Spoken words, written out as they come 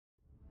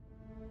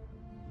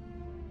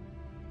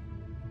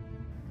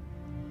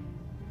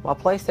My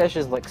PlayStation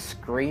is like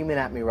screaming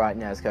at me right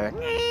now. It's going.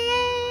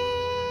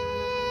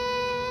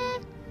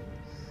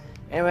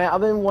 Anyway,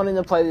 I've been wanting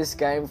to play this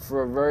game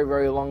for a very,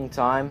 very long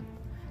time,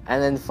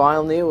 and then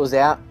finally it was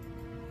out,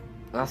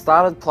 and I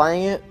started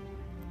playing it.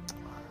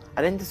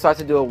 I didn't decide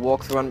to do a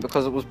walkthrough on it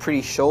because it was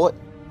pretty short,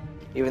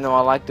 even though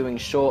I like doing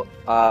short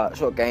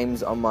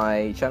games on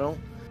my channel.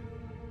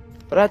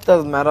 But that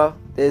doesn't matter.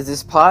 There's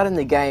this part in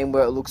the game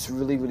where it looks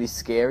really, really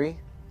scary.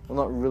 Well,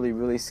 not really,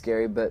 really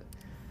scary, but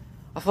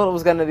I thought it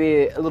was going to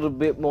be a little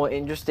bit more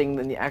interesting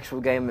than the actual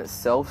game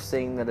itself,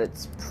 seeing that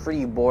it's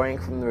pretty boring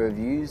from the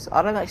reviews.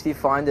 I don't actually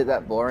find it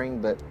that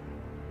boring, but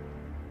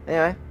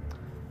anyway,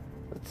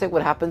 let's see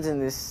what happens in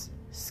this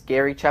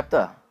scary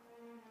chapter.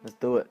 Let's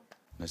do it.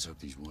 Let's hope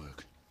these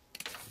work.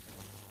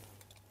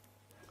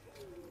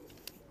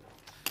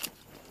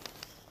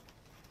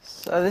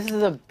 So this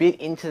is a bit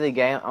into the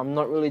game. I'm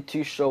not really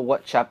too sure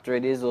what chapter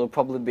it is. It'll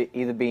probably be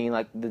either be in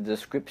like the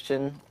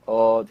description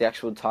or the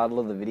actual title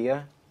of the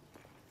video.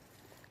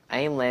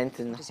 Aim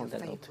lantern. Does your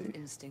fable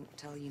instinct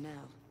tell you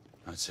now?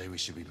 I'd say we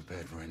should be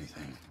prepared for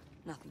anything.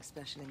 Nothing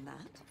special in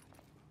that.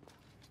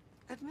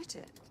 Admit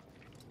it.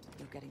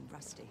 You're getting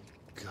rusty.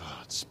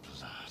 God's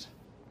blood.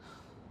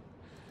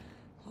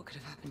 What could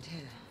have happened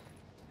here?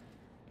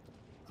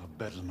 Our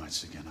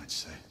bedlamites again, I'd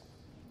say.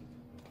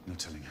 No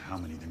telling how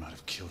many they might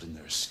have killed in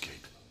their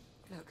escape.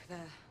 Look there.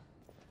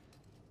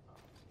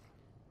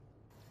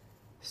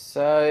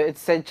 So it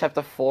said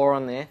chapter 4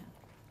 on there.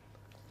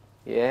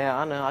 Yeah,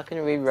 I know. I can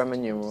read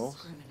Roman numerals.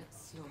 Indiscriminate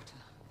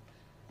slaughter.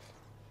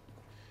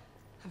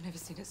 I've never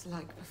seen its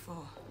like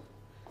before.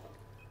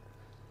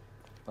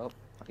 Well,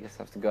 I guess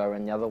I have to go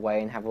around the other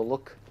way and have a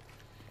look.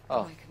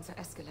 Oh, The Lycans are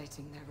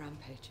escalating their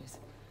rampages.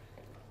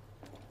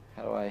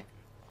 how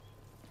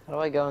do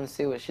I go and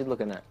see what she's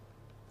looking at?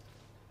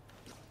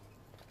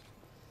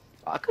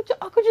 I could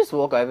just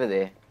walk over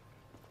there.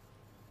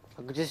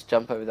 I could just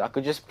jump over there. I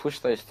could just push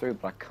those through,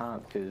 but I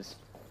can't because.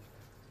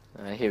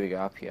 Here we go,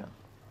 up here.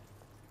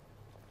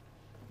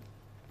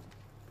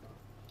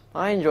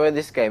 I enjoy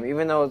this game,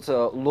 even though it's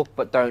a look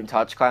but don't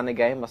touch kind of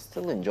game. I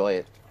still enjoy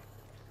it.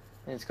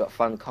 And it's got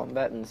fun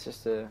combat, and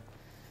it's an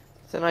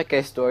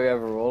okay story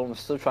overall. I'm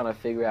still trying to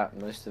figure out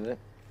most of it.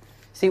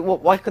 See,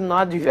 why couldn't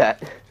I do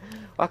that?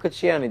 Why could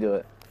she only do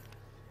it?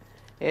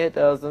 It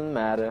doesn't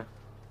matter.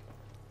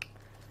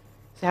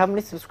 So how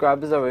many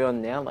subscribers are we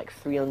on now? Like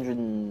 300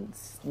 and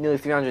nearly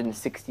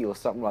 360 or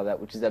something like that,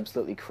 which is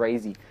absolutely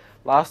crazy.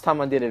 Last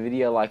time I did a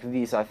video like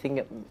this, I think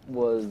it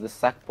was the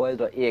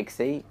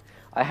Sackboy.exe.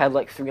 I had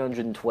like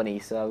 320,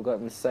 so I've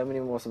gotten so many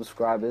more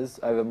subscribers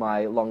over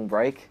my long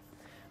break,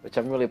 which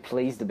I'm really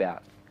pleased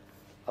about.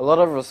 A lot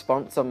of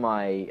response on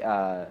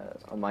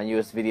my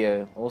newest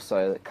video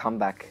also, the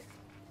comeback.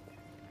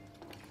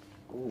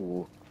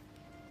 Ooh.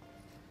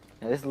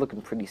 Now this is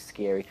looking pretty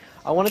scary.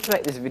 I wanted to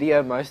make this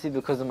video mostly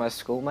because of my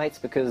schoolmates,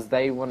 because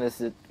they wanted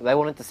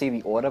to see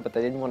the order, but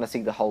they didn't want to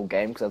see the whole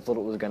game because I thought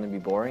it was going to be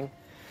boring.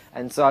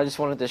 And so I just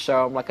wanted to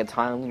show them like a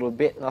tiny little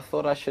bit, and I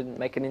thought I should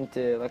make it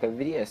into like a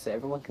video so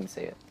everyone can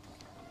see it.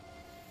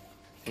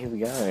 Here we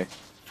go.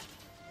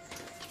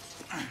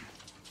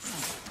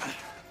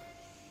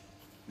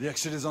 The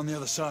exit is on the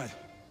other side.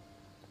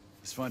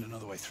 Let's find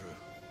another way through.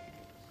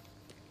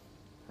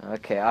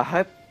 Okay, I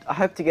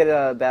hope to get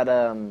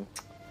about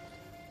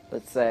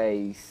let's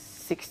say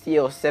 60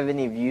 or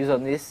 70 views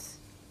on this.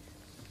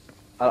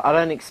 I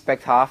don't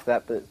expect half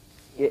that, but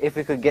if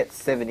we could get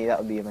 70, that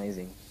would be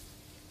amazing.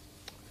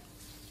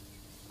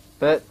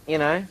 But, you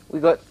know, we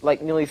got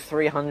like nearly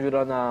 300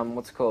 on,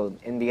 what's it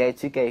called, NBA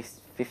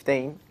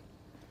 2K15.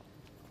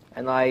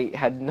 And I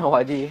had no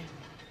idea.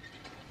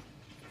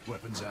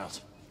 Weapons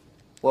out.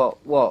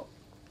 What?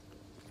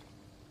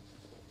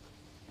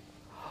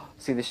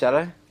 See the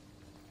shadow?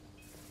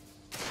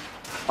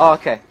 Oh,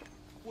 okay.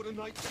 What a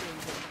night.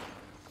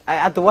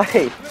 Out the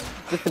way!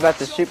 Just about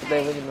to shoot, but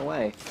they went in the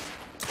way.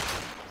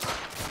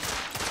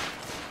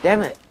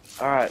 Damn it!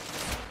 Alright.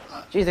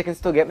 Jeez, they can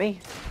still get me?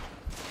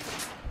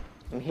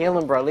 I'm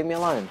healing, bro. Leave me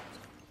alone.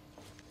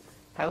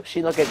 How is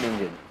she not getting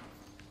injured?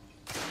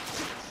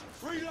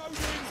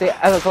 See,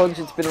 as I told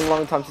you, it's been a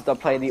long time since I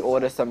played the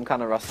order, so I'm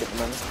kind of rusty at the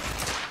moment.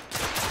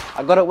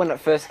 I got it when it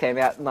first came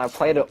out, and I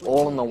played it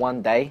all in the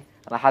one day,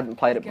 and I hadn't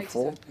played it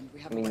before.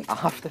 I mean,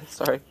 after,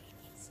 sorry.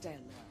 Stay alert.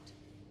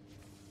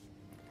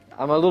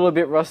 I'm a little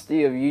bit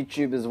rusty of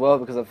YouTube as well,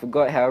 because I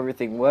forgot how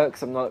everything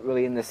works. I'm not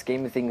really in the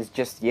scheme of things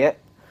just yet.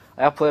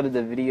 I uploaded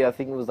the video, I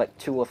think it was like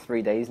 2 or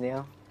 3 days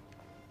now.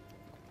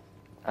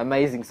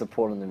 Amazing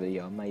support on the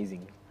video,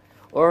 amazing.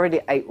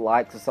 Already 8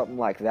 likes or something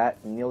like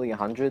that, nearly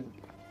 100.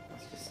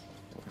 That's just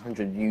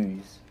 100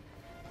 views.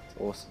 It's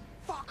awesome.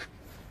 Fuck!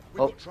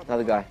 Oh,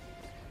 another guy.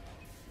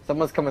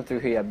 Someone's coming through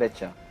here, I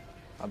betcha.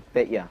 I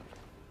bet ya.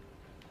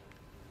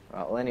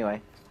 Right, well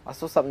anyway, I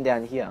saw something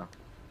down here.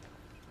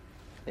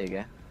 There you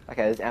go.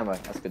 Okay, there's ammo,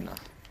 that's good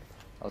enough.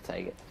 I'll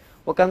take it.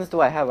 What guns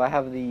do I have? I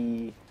have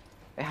the...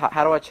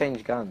 How do I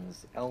change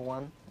guns?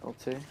 L1?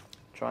 L2?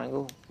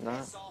 Triangle? No?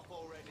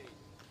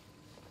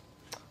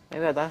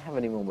 Maybe I don't have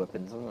any more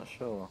weapons, I'm not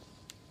sure.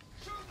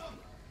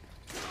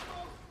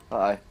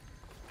 Uh-oh.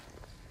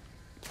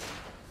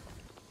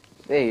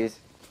 There he is.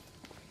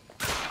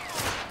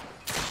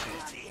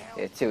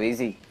 Yeah, too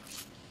easy.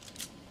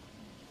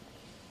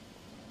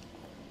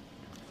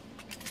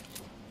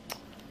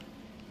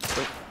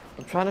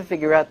 I'm trying to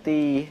figure out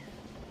the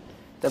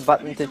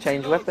button to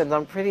change weapons.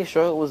 I'm pretty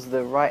sure it was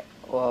the right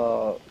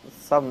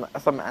some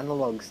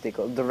analog stick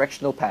or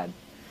directional pad.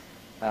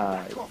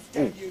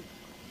 Ooh.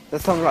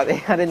 There's something right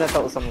there. I didn't know if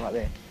that was something right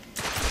there.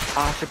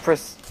 I should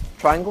press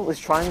triangle. Is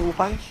triangle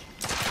punch?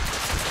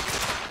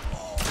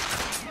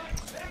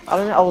 I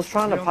don't know. I was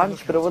trying to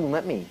punch, but it wouldn't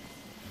let me.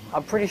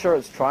 I'm pretty sure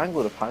it's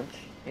triangle to punch.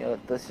 Yeah,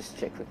 let's just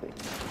check quickly.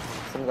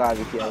 Some guy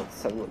over here.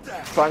 Let's have a look.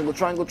 Triangle,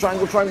 triangle,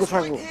 triangle, triangle,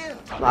 triangle.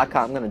 No, I can't.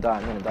 I'm gonna die.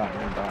 I'm gonna die. I'm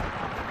gonna die.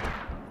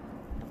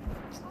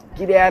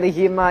 Get out of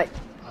here, mate.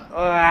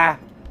 Ah.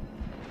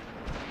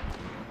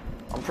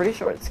 I'm pretty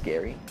sure it's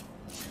scary.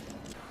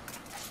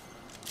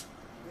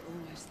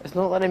 It's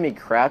not letting me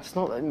crouch. It's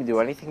not letting me do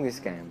anything this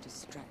game.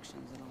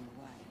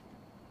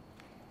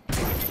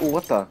 Oh,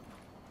 what the?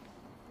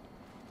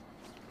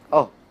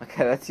 Oh,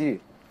 okay, that's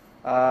you.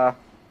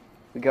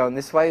 We going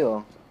this way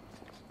or?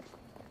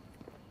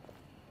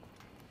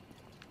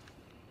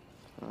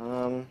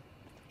 I'm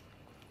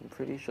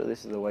pretty sure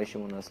this is the way she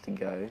wants us to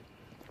go.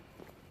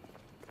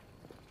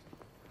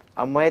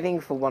 I'm waiting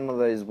for one of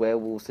those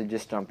werewolves to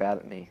just jump out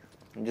at me.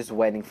 I'm just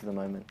waiting for the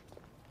moment.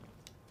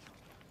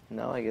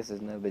 No, I guess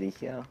there's nobody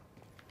here.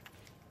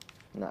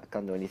 Nah,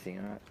 can't do anything,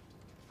 alright.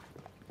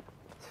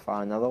 Let's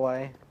find another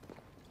way.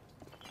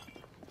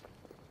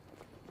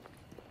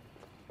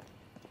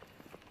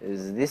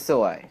 Is this the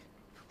way?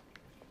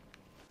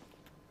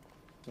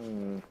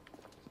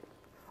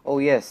 Oh,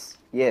 yes.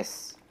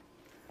 Yes.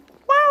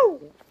 Wow!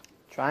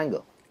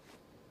 Triangle.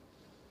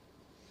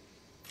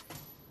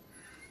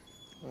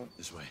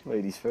 This way.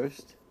 Ladies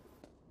first.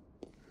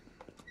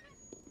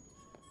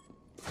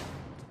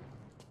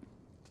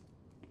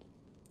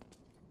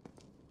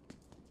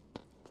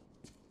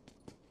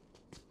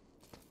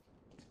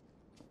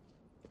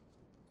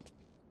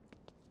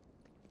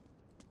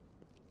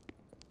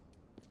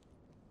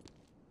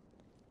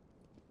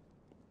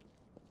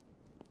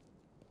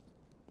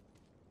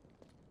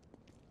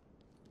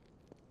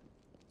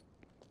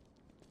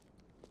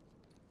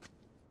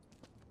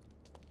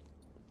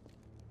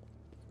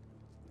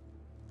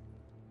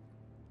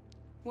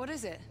 What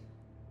is it?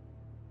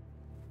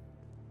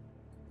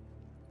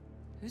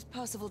 Who's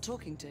Percival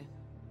talking to?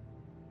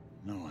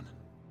 No one.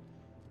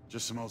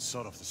 Just some old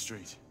sod off the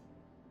street.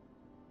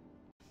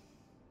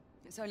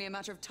 It's only a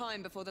matter of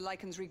time before the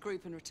Lycans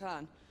regroup and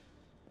return.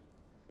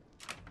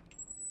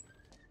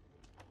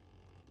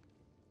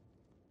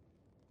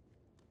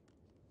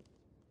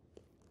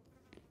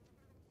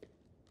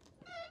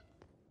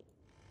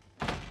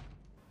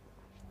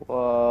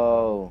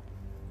 Whoa.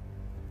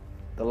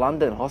 The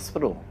London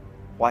Hospital.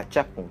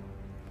 Whitechapel.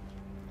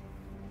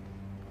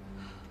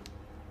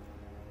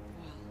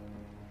 Well,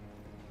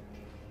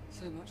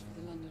 so much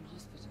for the London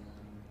Hospital.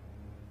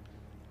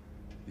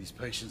 These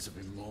patients have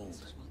been mauled.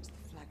 This was once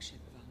the flagship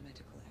of our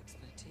medical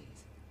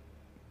expertise.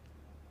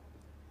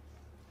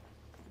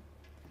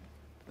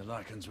 The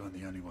Lycans weren't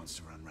the only ones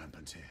to run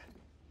rampant here.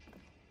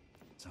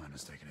 Time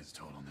has taken its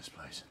toll on this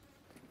place.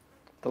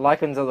 The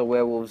Lycans are the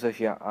werewolves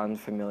if you're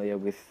unfamiliar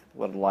with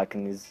what a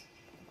Lycan is.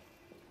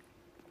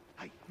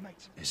 Hey,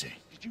 mate. Is he?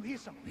 Did you hear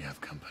something? We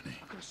have company.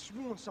 I could have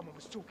sworn someone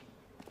was talking.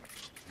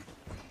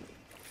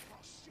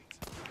 Oh,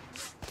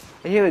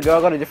 shit. Here we go,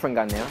 I got a different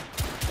gun now.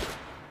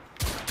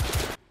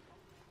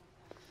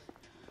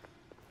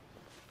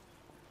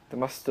 There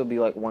must still be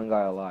like one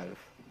guy alive.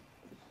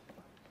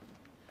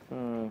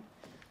 Oh,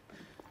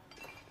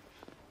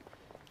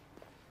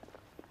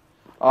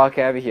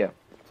 okay, over here.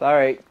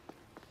 Sorry.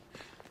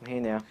 I'm here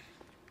now.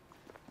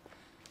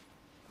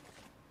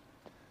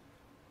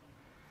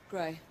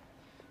 Gray,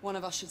 one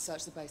of us should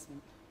search the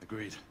basement.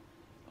 Agreed.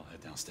 I'll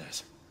head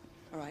downstairs.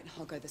 All right,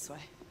 I'll go this way.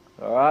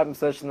 Alright, I'm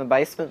searching the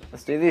basement.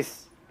 Let's do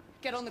this.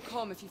 Get on the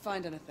comm if you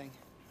find anything.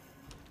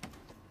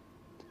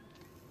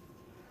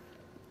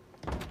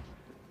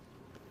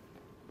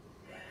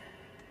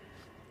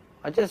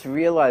 I just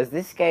realized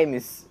this game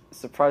is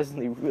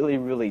surprisingly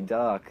really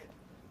dark.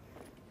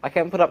 I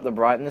can put up the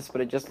brightness,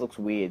 but it just looks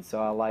weird,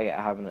 so I like it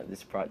having it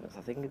this brightness.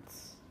 I think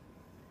it's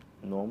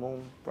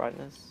normal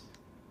brightness.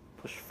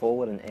 Push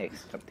forward and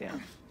X, jump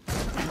down.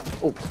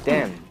 Oh,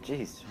 damn,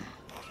 jeez.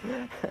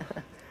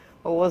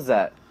 What was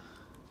that?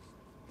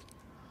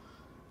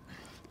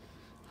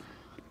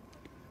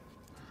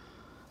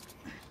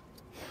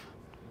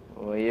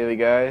 Oh, here we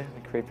go.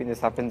 The creepiness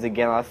happens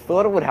again. I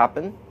thought it would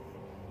happen.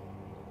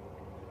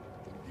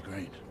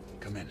 Grain,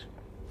 come in.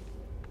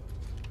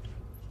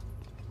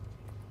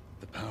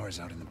 The power's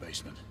out in the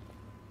basement.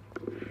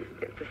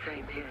 It's the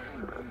same here.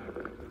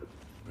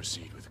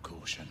 Proceed with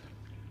caution.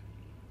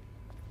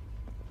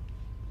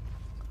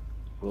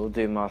 Will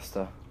do,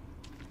 master.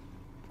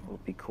 We'll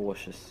be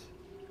cautious.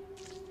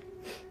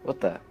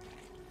 What the? Is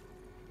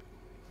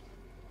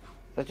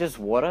that just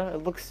water?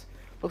 It looks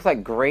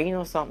like green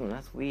or something.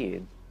 That's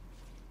weird.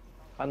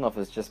 I don't know if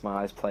it's just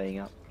my eyes playing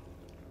up.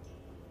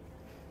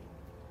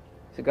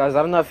 So guys,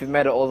 I don't know if you've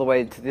made it all the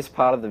way to this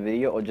part of the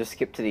video or just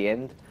skip to the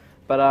end,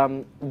 but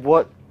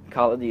what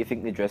colour do you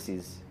think the dress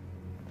is?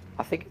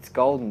 I think it's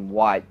gold and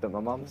white, but my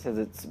mum says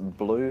it's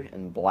blue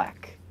and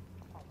black.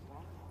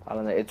 I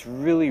don't know, it's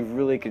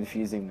really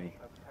confusing me.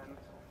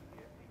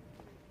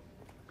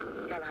 I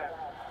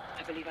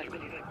believe I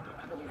believe it.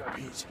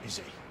 Pete, is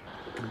he?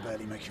 I can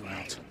barely make you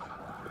out.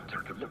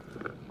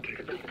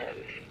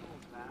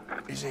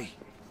 Is he?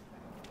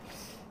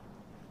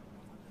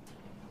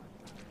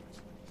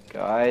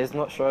 Guys,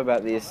 not sure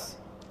about this.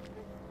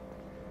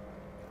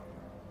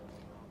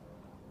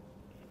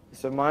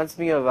 This reminds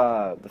me of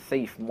The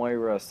Thief,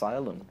 Moira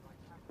Asylum.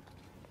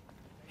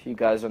 If you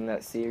guys are on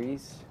that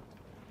series.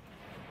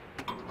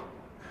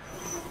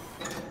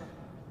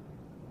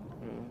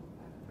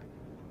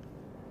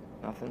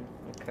 Nothing?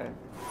 Okay.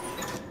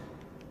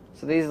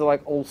 So these are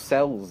like all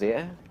cells,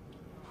 yeah?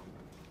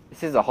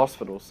 This is a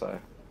hospital, so...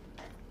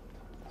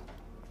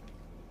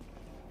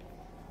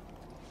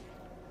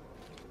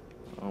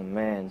 Oh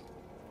man.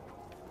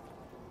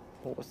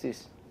 Oh, what's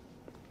this?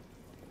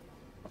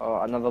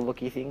 Oh, another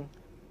looky thing?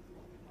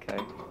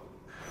 Okay.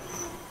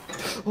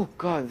 Oh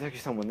god, there's actually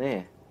someone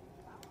there.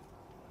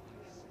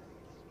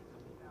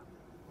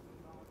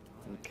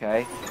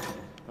 Okay.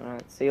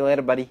 Alright, see you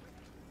later, buddy.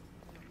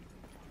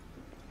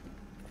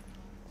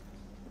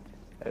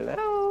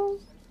 Hello?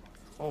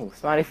 Oh,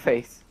 smiley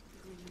face.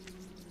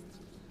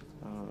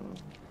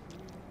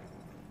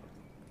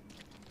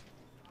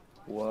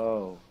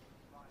 Whoa.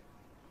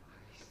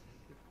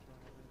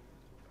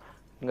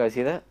 You guys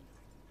hear that?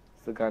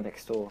 It's the guy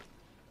next door.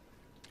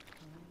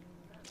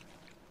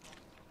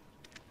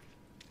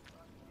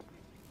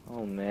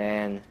 Oh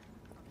man.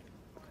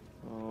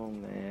 Oh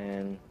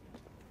man.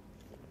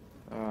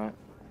 Alright.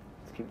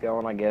 Let's keep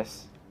going, I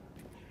guess.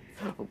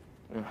 Oh.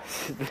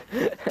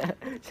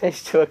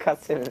 Changed to a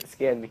cutscene and it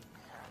scared me.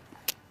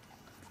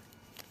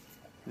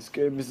 This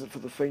game isn't for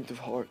the faint of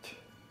heart.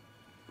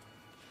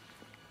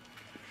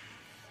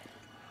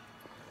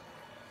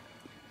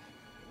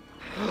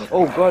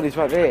 Oh god, he's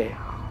right there.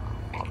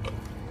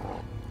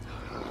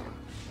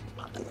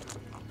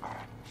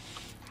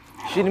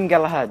 Shoot him,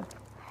 Galahad.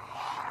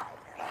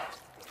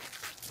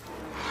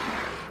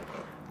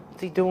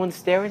 What's he doing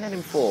staring at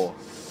him for?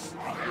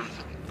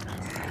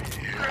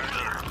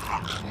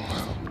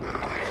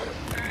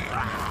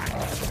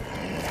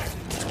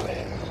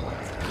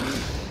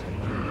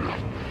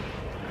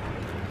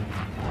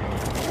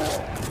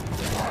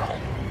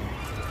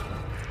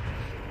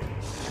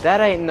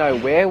 That ain't no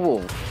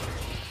werewolf.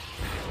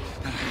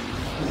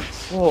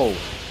 Whoa.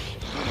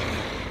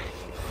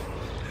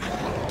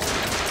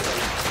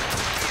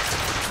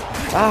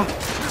 Ah.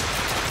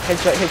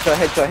 Headshot, headshot,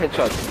 headshot,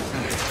 headshot.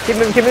 Keep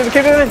him, keep him,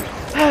 keep him.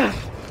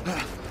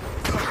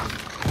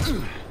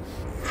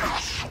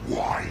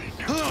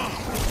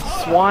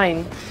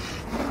 Swine.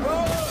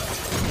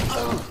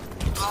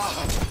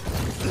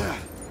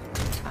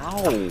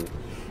 Ow.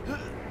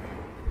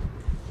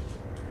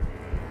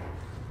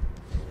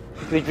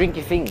 Do you drink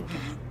your thing?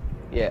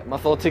 Yeah, my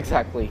thoughts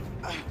exactly.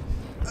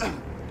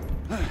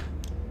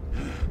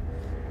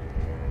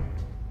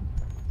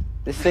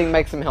 This thing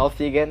makes him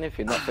healthy again if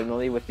you're not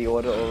familiar with the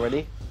order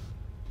already.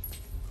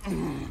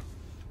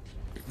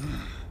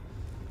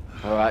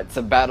 Alright, it's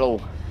a battle.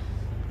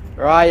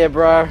 Where are you,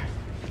 bro?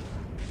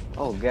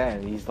 Oh,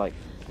 god, he's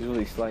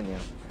really slow now.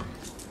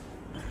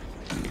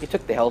 He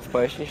took the health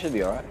potion, he should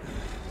be alright.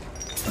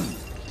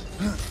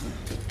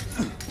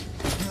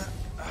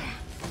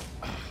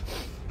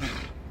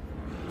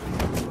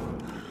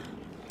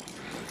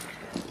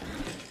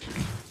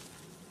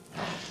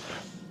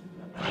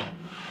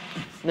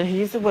 No,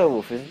 he's a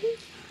werewolf, isn't he?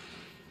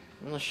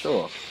 I'm not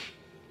sure.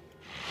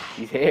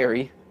 He's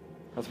hairy.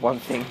 That's one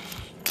thing.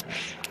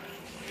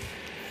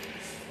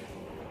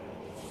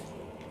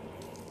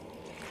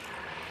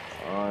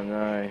 Oh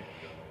no.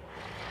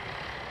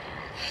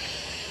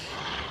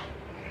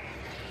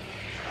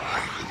 I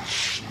can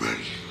smell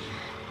you.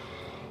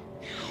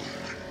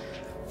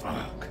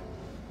 Fuck.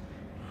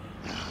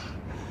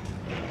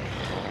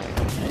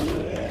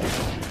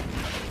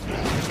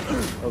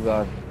 Oh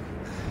god.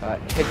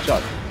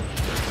 Headshot.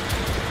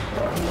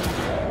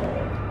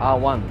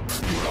 R1.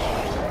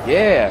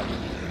 Yeah!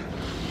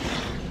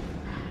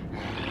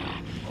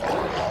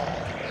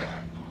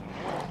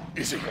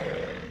 Izzy,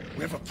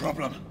 we have a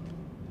problem.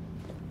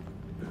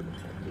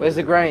 Where's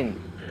the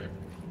grain?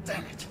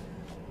 Damn it.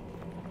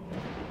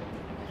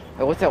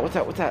 Oh, what's that? What's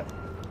that? What's that?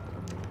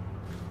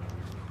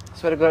 I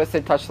swear to god it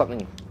said touch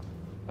something.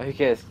 Oh, who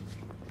cares?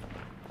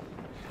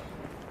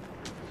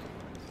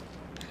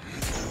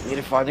 You need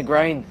to find the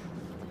grain.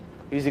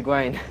 Who's the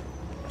grain?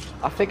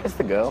 I think it's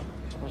the girl.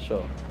 I'm not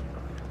sure.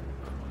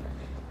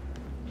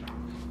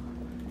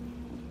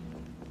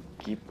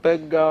 Keep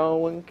it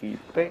going,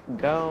 keep it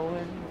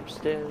going.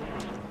 Still.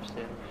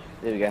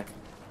 There we go.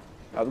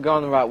 Right, we're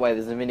going the right way.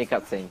 There's a mini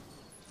cutscene.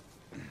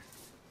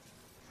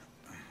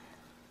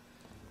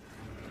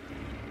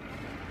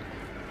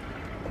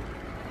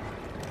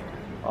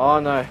 Oh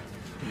no.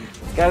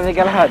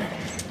 Get ahead.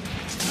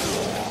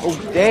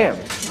 Oh damn.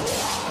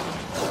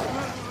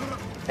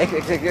 X.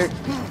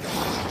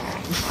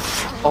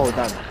 Oh,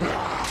 done.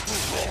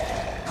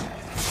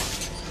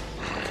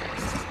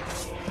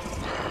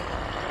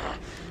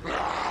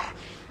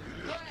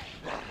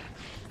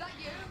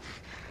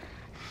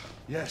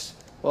 Yes.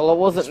 Well, it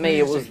wasn't It's me.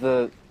 It was easy.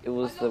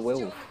 the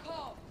werewolf.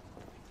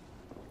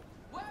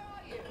 Where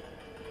are you?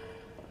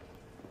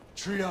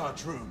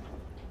 Triage room.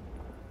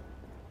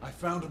 I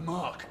found a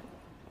mark.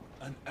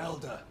 An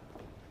elder.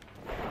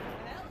 An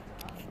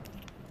elder?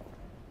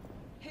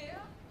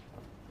 Here?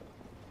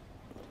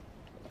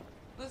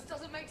 This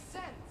doesn't make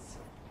sense.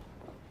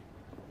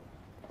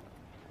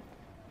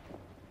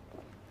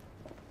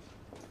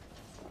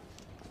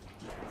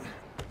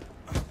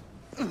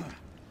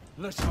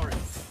 Let's hurry.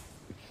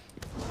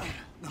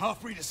 The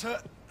half-breed is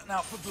hurt and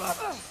out for blood.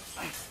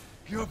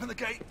 You open the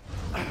gate.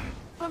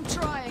 I'm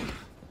trying.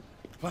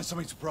 Find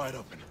something to pry it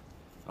open.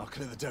 I'll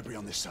clear the debris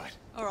on this side.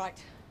 All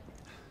right.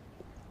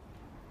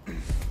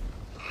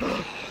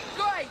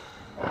 Great!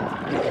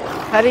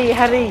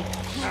 Harry!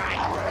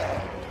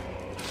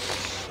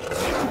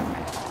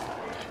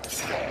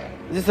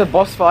 Is this a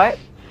boss fight?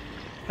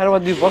 How do I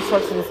do boss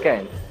fights in this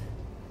game?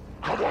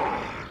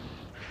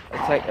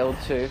 Attack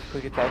L2,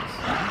 quick attacks.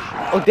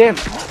 Oh damn!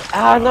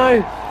 Ah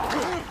no!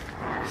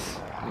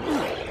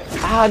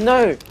 Ah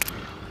no!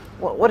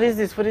 What is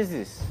this? What is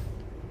this?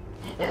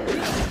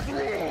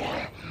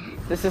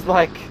 This is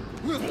like...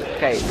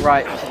 Okay,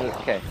 right.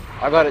 Okay,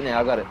 I got it now.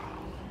 I got it.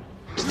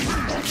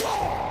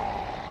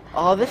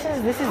 Oh, this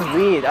is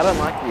weird. I don't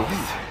like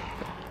this.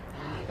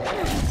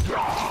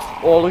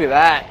 Oh, look at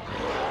that.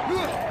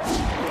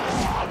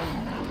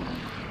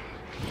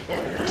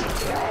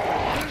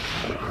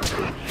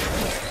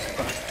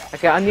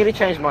 Okay, I need to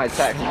change my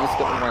attack. I just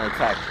got my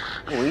attack.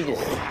 Oh, he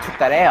just took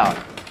that out.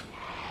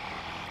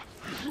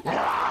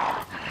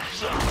 Ah,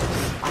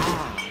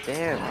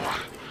 damn.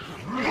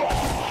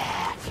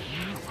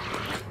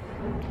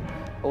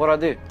 What do I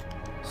do?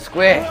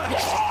 Square.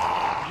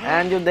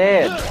 And you're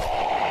dead.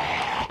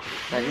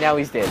 And now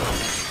he's dead.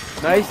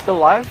 No, he's still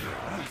alive?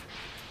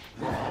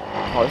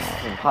 Oh, this is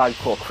some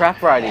hardcore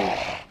crap right here.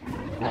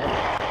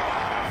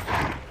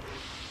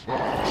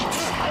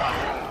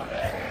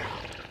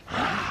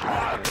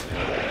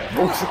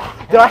 Oh,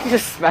 did I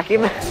just smack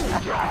him? Look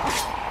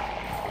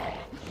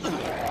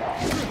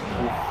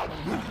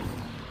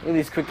at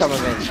these quick time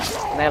events.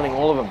 Nailing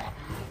all of them.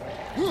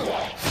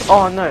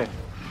 Oh no.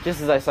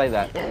 Just as I say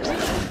that.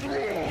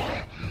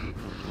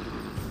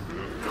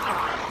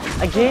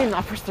 Again,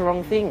 I pressed the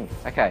wrong thing.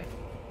 Okay.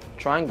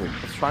 Triangle.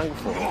 What's triangle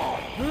for?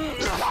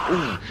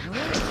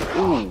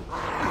 Ooh.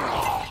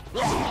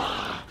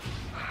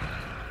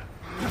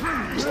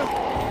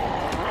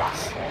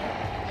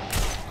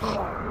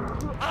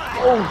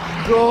 Oh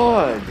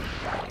god.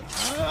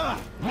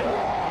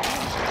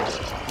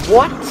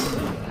 What?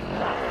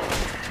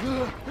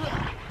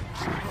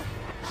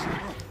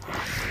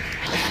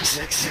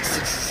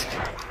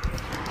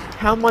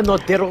 How am I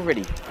not dead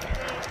already?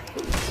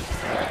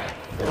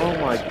 Oh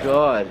my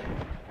god.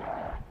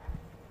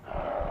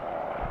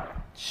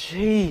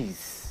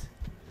 Jeez.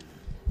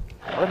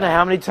 I don't know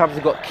how many times I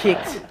got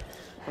kicked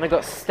and I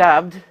got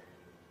stabbed.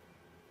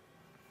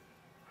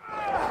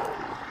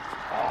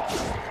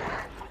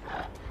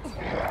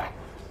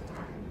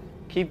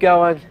 Keep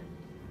going.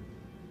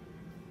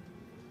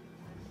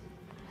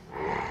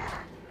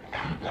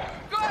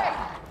 Great!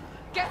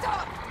 Get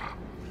up!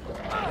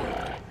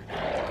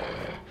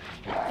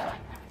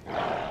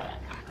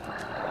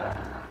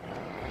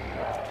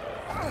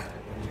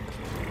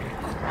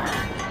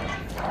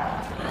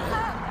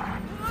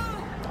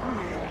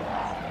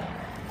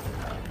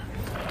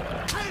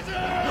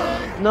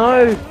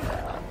 No!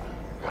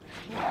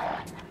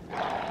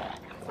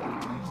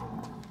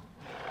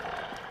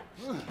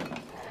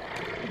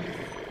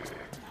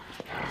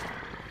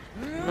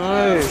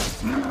 No!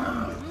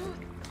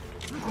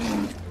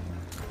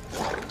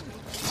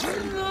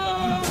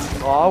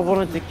 Oh, I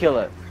wanted to kill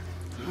it.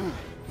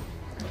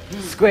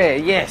 Square,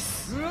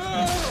 yes!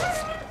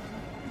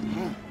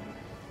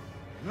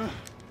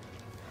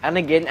 And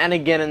again, and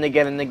again, and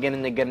again, and again,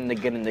 and again, and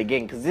again, and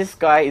again, because this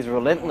guy is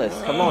relentless.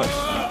 Come on.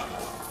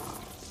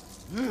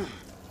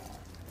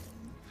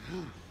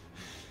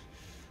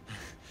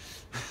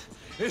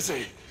 Is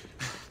he?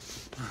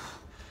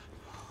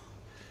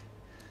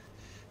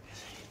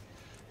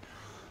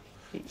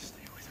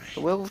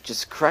 The werewolf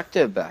just cracked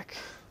her back.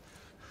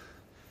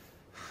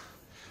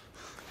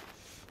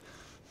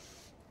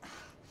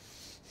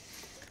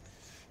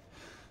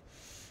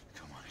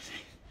 Come on,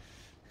 Izzy.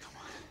 Come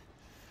on.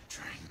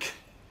 Drink.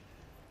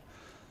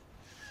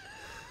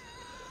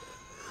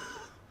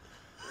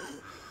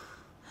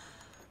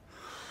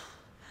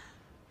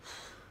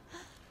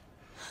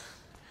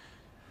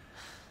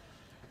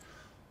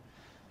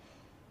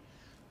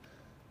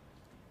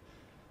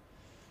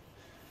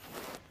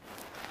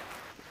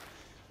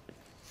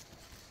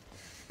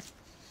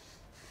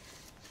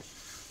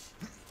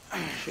 Is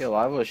she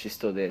alive or is she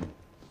still dead?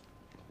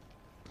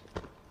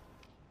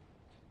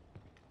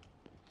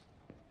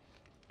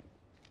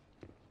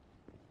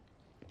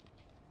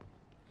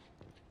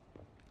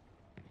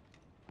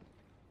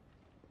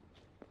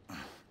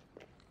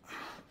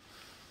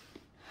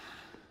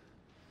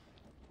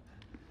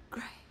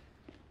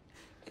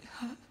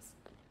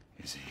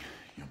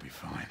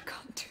 fine. I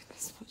can't do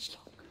this much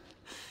longer.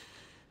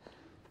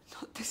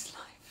 Not this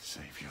life.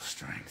 Save your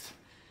strength.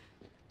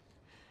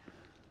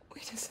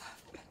 We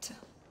deserve better.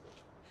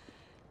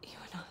 You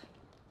and I,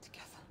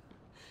 together.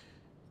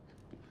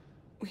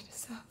 We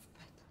deserve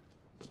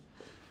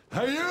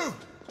better. Hey, you!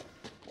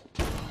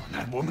 And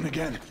that woman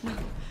again.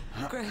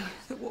 No, Gray,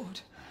 the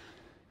ward.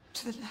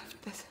 To the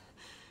left, there's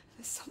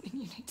something you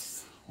need to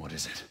see. What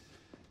is it?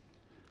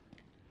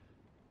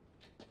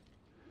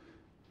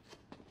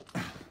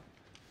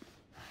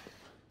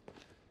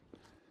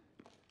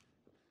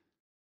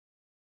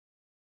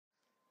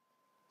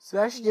 So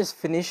we actually just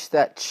finished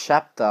that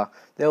chapter.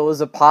 There was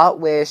a part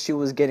where she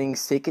was getting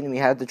sick and we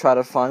had to try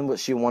to find what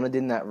she wanted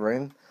in that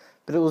room.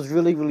 But it was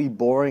really, really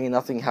boring and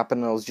nothing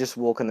happened. I was just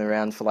walking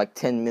around for like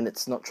 10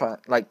 minutes,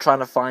 trying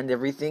to find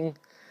everything.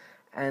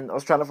 And I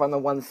was trying to find the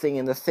one thing,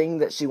 and the thing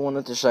that she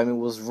wanted to show me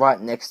was right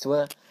next to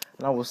her.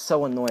 And I was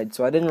so annoyed,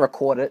 so I didn't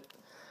record it.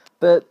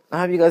 But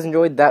I hope you guys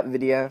enjoyed that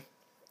video.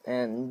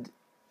 And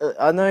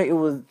I know it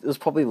was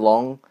probably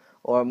long,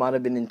 or it might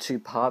have been in 2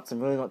 parts.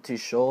 I'm really not too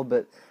sure,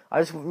 but I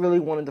just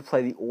really wanted to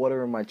play the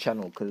order of my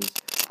channel because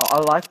I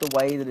like the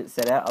way that it's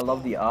set out. I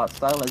love the art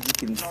style. As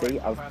you can see,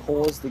 I've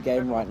paused the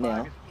game right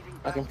now.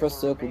 I can press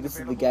circle. This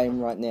is the game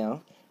right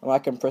now. And I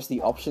can press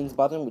the options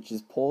button, which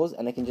is pause,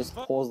 and it can just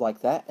pause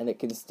like that, and it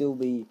can still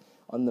be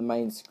on the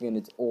main screen.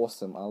 It's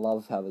awesome. I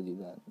love how they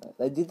do that.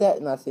 They did that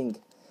in, I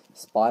think,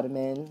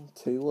 Spider-Man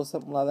 2 or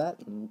something like that.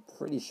 I'm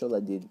pretty sure they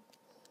did.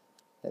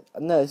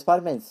 No,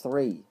 Spider-Man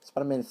 3.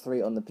 Spider-Man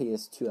 3 on the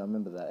PS2, I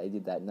remember that. They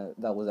did that. No,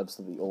 that was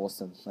absolutely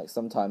awesome. Like,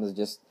 sometimes I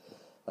just,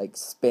 like,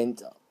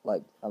 spent,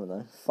 like, I don't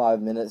know,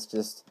 5 minutes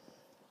just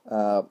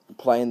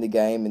playing the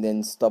game and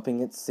then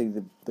stopping it to see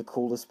the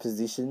coolest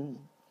position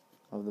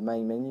of the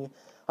main menu.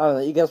 I don't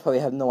know, you guys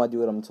probably have no idea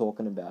what I'm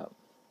talking about.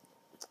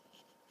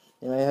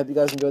 Anyway, I hope you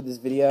guys enjoyed this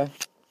video.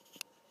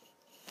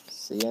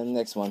 See you in the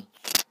next one.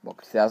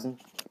 Walk 2000.